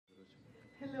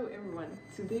Hello everyone,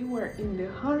 today we're in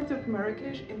the heart of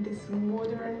Marrakech in this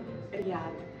modern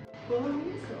Riad. Follow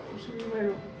me, so I'll show you my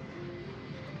room.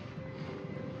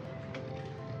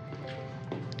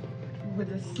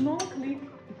 With a small click,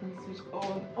 you can switch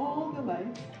on all the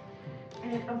lights.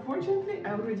 And unfortunately,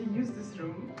 I already used this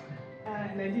room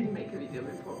and I didn't make a video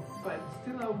before, but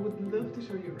still I would love to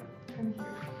show you around. Come here.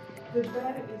 The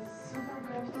bed is super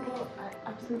comfortable. I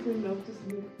absolutely love to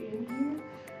sleep in here.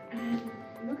 And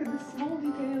look at the small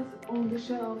details on the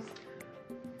shelves.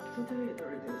 Totally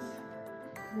adore this.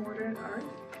 Modern art.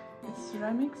 It's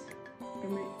ceramics.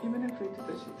 I'm even afraid to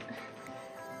touch it.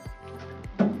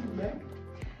 Back.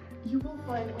 You will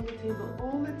find on the table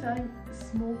all the time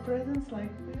small presents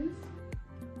like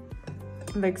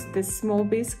this. Like the small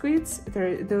biscuits.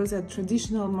 Those are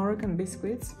traditional Moroccan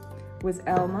biscuits with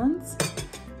almonds.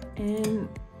 And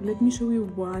let me show you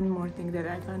one more thing that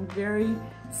I found very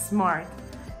smart.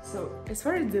 So as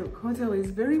far as the hotel is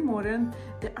very modern,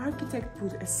 the architect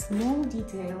put a small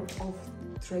detail of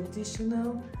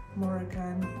traditional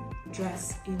Moroccan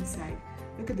dress inside.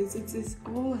 Look at this, it's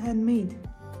all handmade.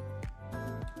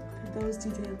 Look at those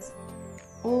details,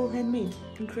 all handmade,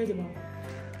 incredible.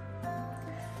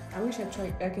 I wish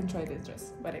I can try this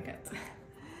dress, but I can't.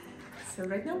 So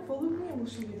right now, follow me, I will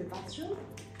show you the bathroom.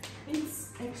 It's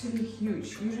actually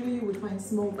huge. Usually you would find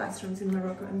small bathrooms in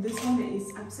Morocco, and this one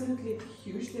is absolutely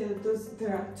huge.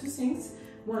 There are two sinks,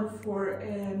 one for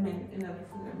men, another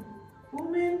for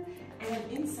women,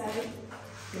 and inside,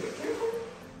 very careful,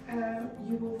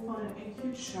 you will find a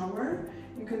huge shower.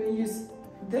 You can use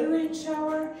the rain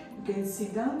shower, you can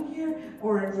sit down here,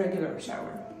 or a regular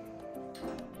shower.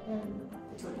 And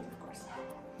the toilet, of course.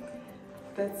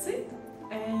 That's it.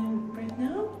 And right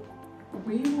now,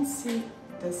 we will see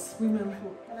the swimming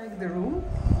pool. I like the room.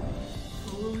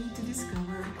 Follow me to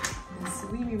discover the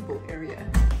swimming pool area.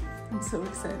 I'm so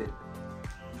excited.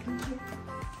 Thank you.